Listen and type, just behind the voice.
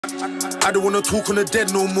I don't wanna talk on the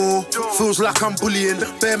dead no more. Feels like I'm bullying.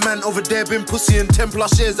 Bare man over there been pussying.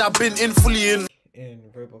 10+ years I've been in fully in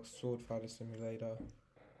Roblox Sword Fighter Simulator.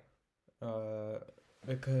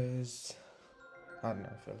 Because I don't know,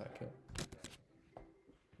 I feel like it.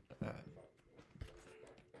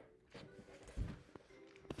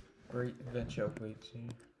 Great adventure awaits you.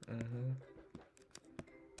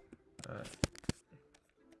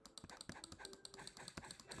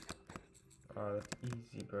 Oh, that's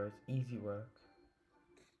easy, bro. It's easy work.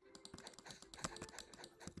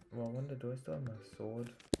 Well, I wonder, do I still have my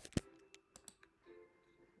sword?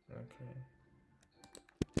 Okay.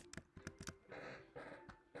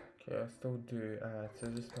 Okay, I still do. So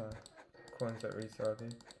just my coins that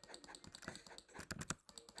restarted.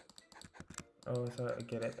 Oh, so I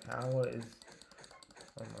get it. Power is.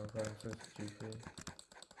 Oh my god, I'm so stupid.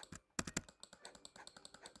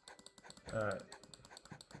 Alright.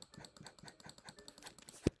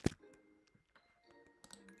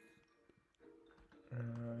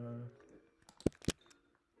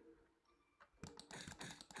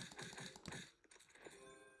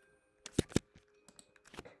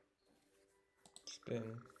 Spin.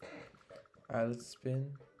 Alright, let's spin.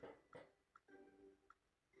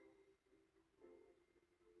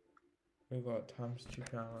 We got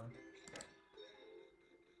 ×2 power.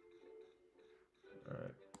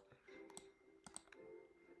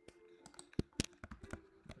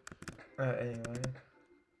 Alright. Anyway.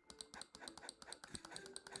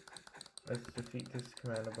 Let's defeat this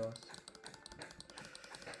commander boss.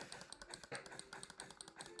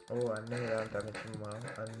 Oh, I know that I damaged him well.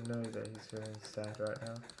 I know that he's feeling sad right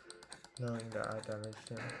now. Knowing that I damaged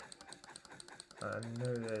him. I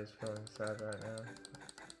know that he's feeling sad right now.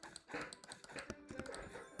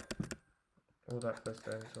 All that for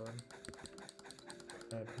stone sword.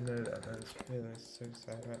 I know that man's feeling so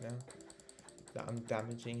sad right now. That I'm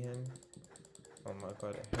damaging him. Oh my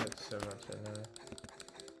god, it hurts so much, I know.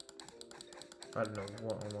 I don't know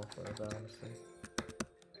what I'm off about, honestly.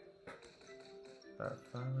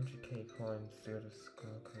 500k coins to go to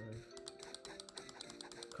Cove.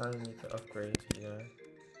 Kinda need to upgrade, you know.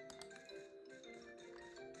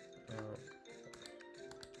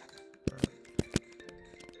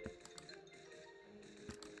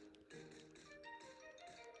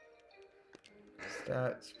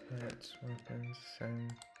 Stats, pets, weapons, same.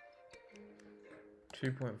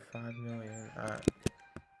 2.5 million at.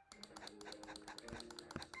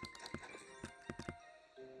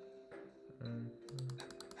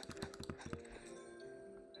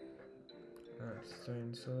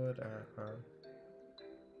 Stone sword at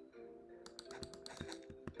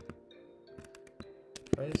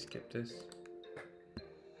If I just skip this?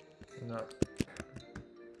 No.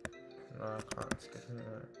 No, I can't skip it.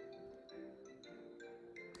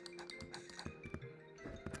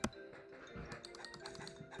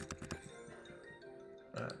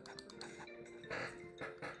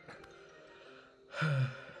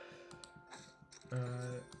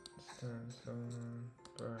 Stone sword,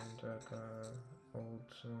 burn dagger, old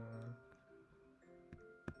sword.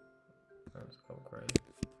 Let's upgrade.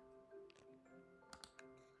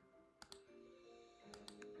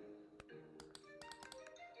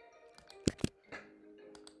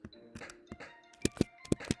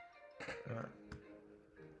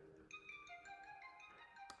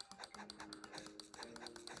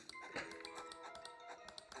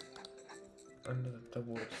 Under the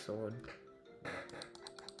double-edged sword.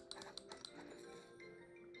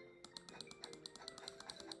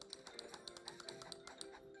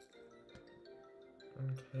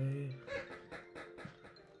 Okay.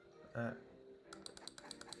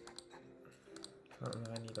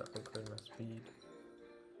 Apparently I need to upgrade my speed.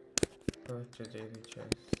 Go to daily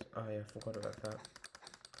chest. Oh yeah, forgot about that.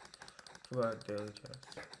 Forgot daily chest.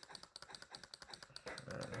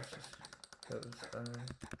 Let's just get this guy.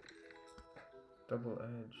 Double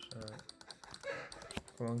edge.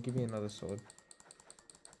 Come on, give me another sword.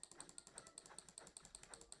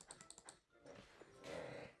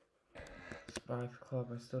 Spike club,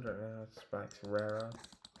 I still don't know how spikes rarer.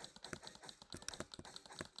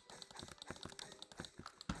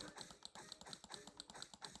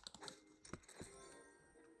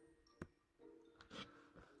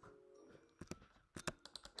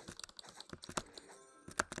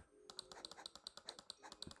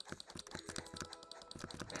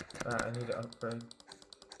 I need to upgrade.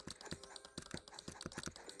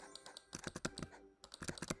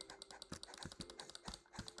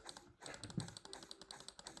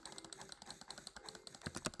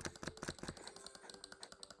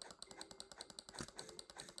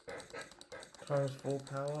 Times full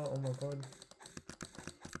power, oh my god.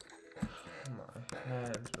 Oh my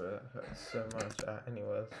hands, bro. That hurts so much.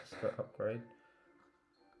 Anyway, let's just go upgrade.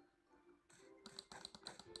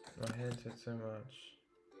 My hands hurt so much.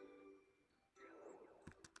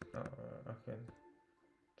 Okay.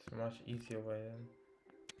 It's a much easier way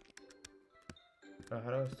then. How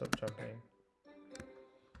do I stop jumping?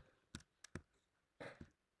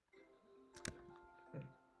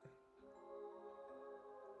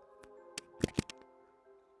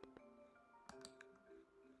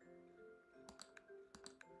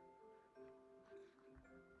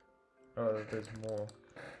 Oh, there's more.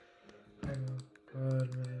 Oh god,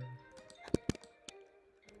 man.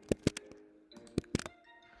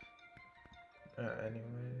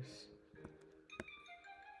 Anyways.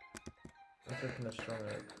 I'm taking a strong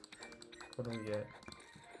egg. What do we get?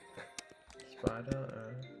 Spider?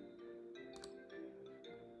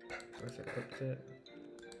 Let's equip it.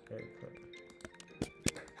 Okay, equip.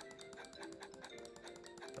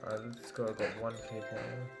 Alright, let's go. I got 1k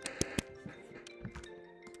power.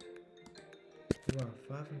 Wow,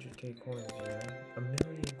 500k coins, yeah?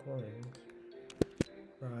 1,000,000 coins?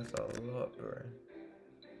 Wow, that's a lot, bro.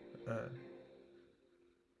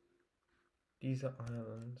 These are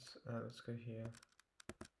islands. Let's go here.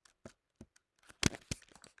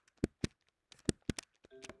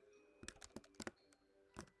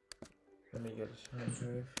 Let me get a shine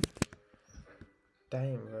Cove.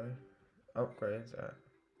 Damn, bro. Upgrades.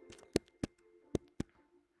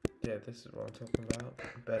 Yeah, this is what I'm talking about.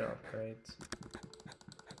 Better upgrades.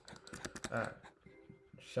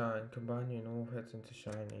 Shine. Combine your normal heads into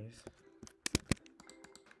shinies.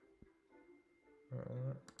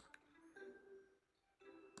 Alright.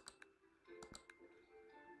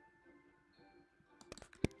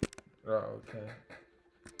 Oh, okay.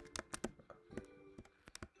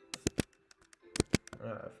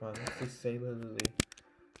 Alright, fine. Let's just Sailor Lily.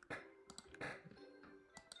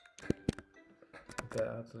 Okay,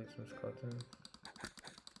 I'll delete some skeleton.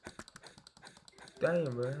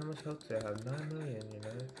 Damn, bro. How much health do I have? 9,000,000, you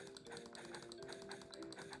know?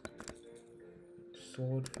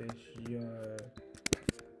 Swordfish, yo.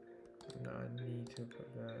 No, I need to put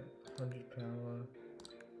that. 100 power.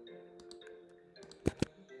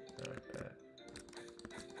 Not bad.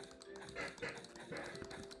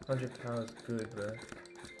 100 power is good, bro.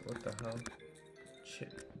 What the hell?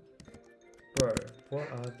 Shit. Bro, what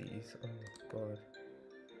are these? Oh my god.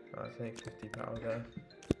 It's only 50 power there.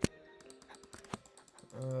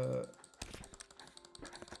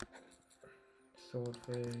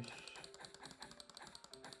 Swordfish.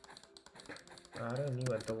 I don't need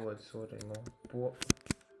a double-edged sword anymore. What?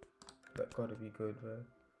 That gotta be good, bro.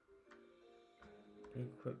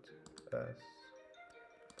 Equipped as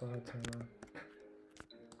bartender.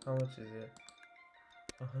 How much is it?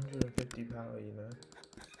 150 power, you know.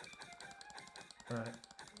 Alright.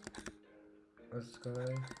 Let's go.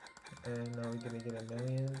 And now we're gonna get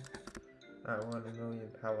 1,000,000. I want 1,000,000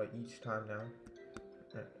 power each time now.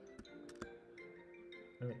 Right.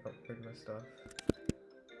 Let me upgrade my stuff.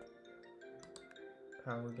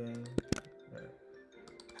 Power gain. Right.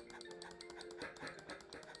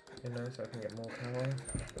 You know, so I can get more power.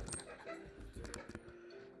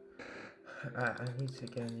 I need to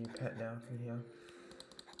get a new pet now from here.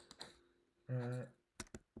 Alright.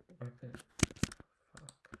 Open.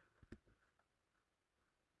 Fuck.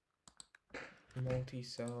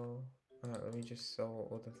 Multi-sell. Alright, let me just sell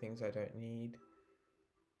all the things I don't need.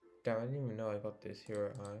 Damn, I didn't even know I got this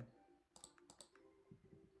hero high.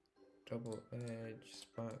 Double edge,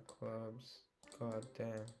 spike clubs. God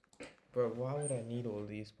damn. Bro, why would I need all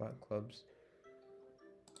these spike clubs?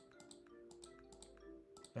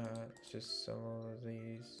 Let's just sell all of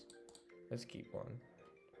these. Let's keep one.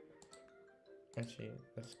 Actually,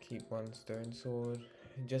 let's keep one stone sword.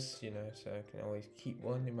 Just, you know, so I can always keep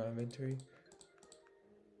one in my inventory.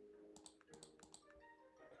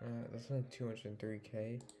 That's only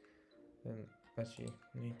 203k. Then, actually,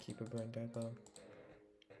 let me keep a bone dagger.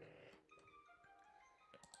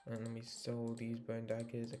 And let me sell these bone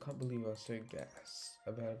daggers. I can't believe I was so gassed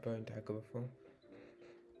about a bone dagger before.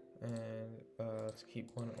 And let's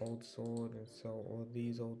keep one old sword and sell all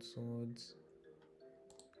these old swords.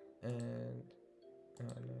 And no,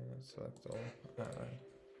 let's select all.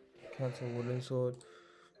 Cancel wooden sword.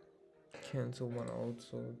 Cancel one old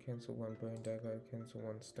sword. Cancel one bone dagger. Cancel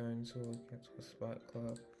one stone sword. Cancel a spike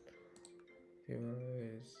club.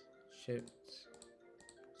 Heroes, shipped,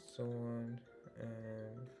 sword,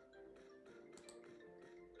 and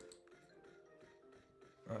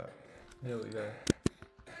here we go.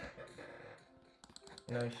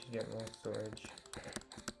 Now I should get more storage.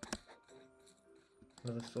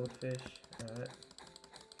 Another swordfish. Alright.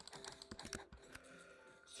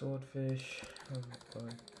 Swordfish. Oh my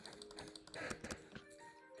god.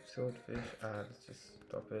 Swordfish. Let's just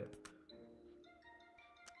stop it.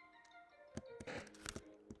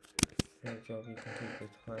 Great job, you completed the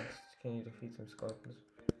quest. Can you defeat some skeletons?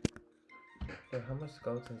 Wait, how much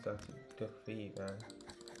skeletons do I have to defeat, man?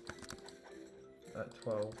 At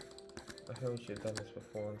 12. I feel we should have done this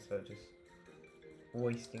before instead of just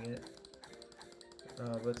wasting it.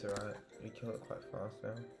 But it's alright. We kill it quite fast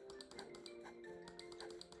now.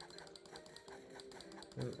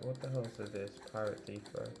 What the hell is this? Pirate thief,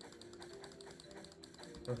 bro.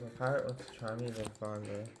 If a pirate wants to try me, then fine,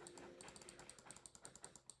 bro.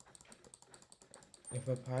 If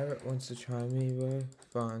a pirate wants to try me, bro,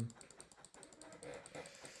 fine.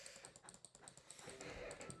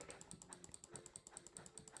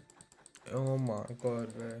 Oh my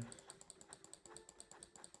god, bro.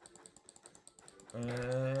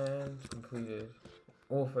 And completed.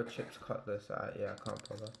 All for chips cutlass. Yeah, I can't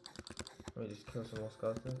bother. Let me just kill some more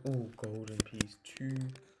skeletons. Ooh, golden piece 2.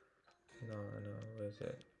 No, where is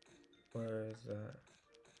it? Where is that?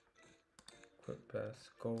 Quick best,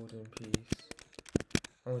 golden piece.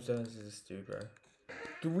 How much does this do, bro?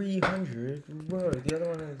 300? Bro, the other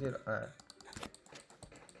one I did. Alright.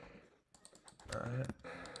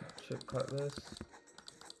 Chip cutlass.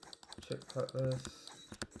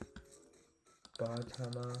 Bard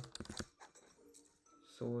hammer.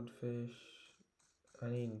 Swordfish. I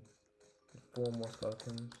need 4 more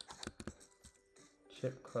skeletons.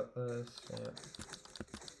 Chip cutlass, yeah.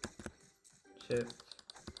 Chipped.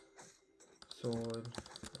 Sword.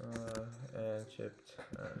 And chipped.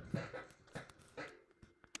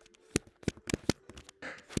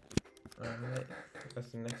 Alright, that's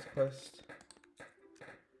the next quest.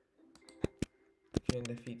 Can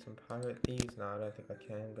defeat some pirate thieves? No, I don't think I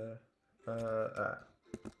can, bro.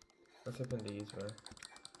 Let's open these, bro.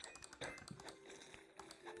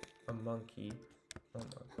 A monkey. Oh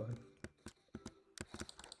my god.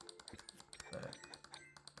 Alright.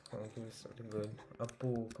 Come on, give us something good. A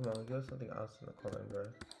bull. Come on, give us something else in the comment, bro.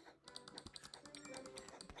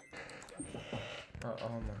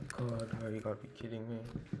 Oh my god, bro, you gotta be kidding me.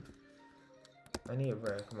 I need a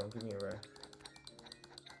rare. Come on, give me a rare.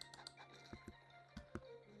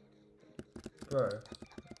 Bro,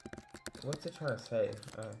 what's it trying to say?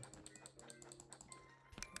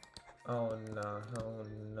 Oh no,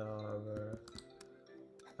 bro.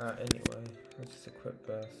 Anyway, let's just equip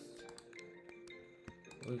best.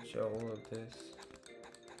 Reach all of this.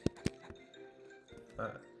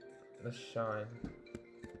 Let's shine.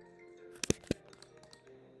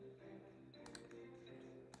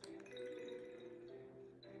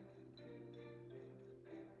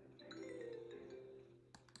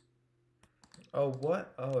 Oh,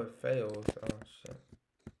 what? Oh, it fails. Oh, shit.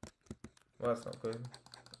 Well, that's not good.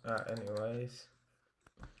 Anyways.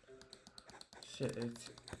 Shit, it's...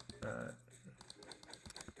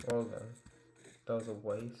 well then. That was a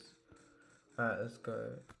waste. Let's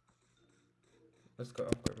go. Let's go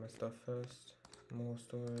upgrade my stuff first. More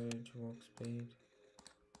storage, walk speed.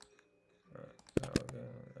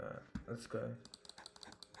 Let's go.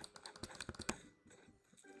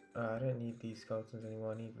 I don't need these skeletons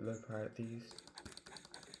anymore. I need low pirate thieves.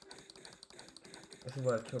 This is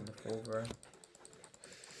what I killed before, bro.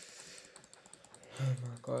 Oh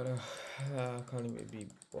my god, I can't even be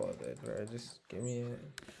bothered, bro. Just give me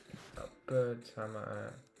a bird's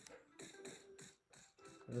hammer.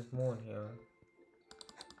 There's more in here.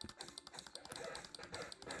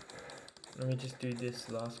 Let me just do this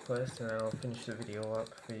last quest and I'll finish the video up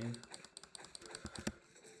for you.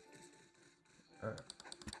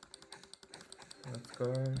 Let's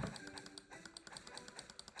go.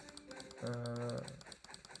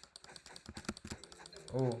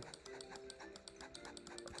 Oh.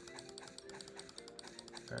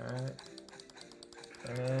 Alright.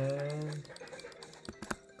 And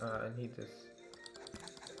I need this.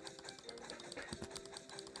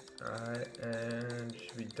 Alright, and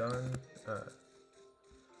should be done.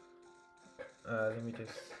 Let me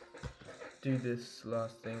just do this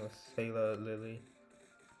last thing with Sailor Lily.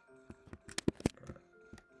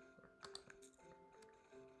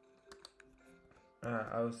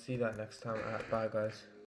 I'll see that next time. Bye, guys.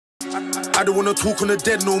 I don't wanna talk on the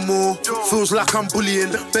dead no more. Feels like I'm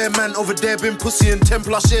bullying. Bear man over there been pussying.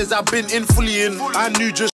 10+ years I've been in fully in. I knew just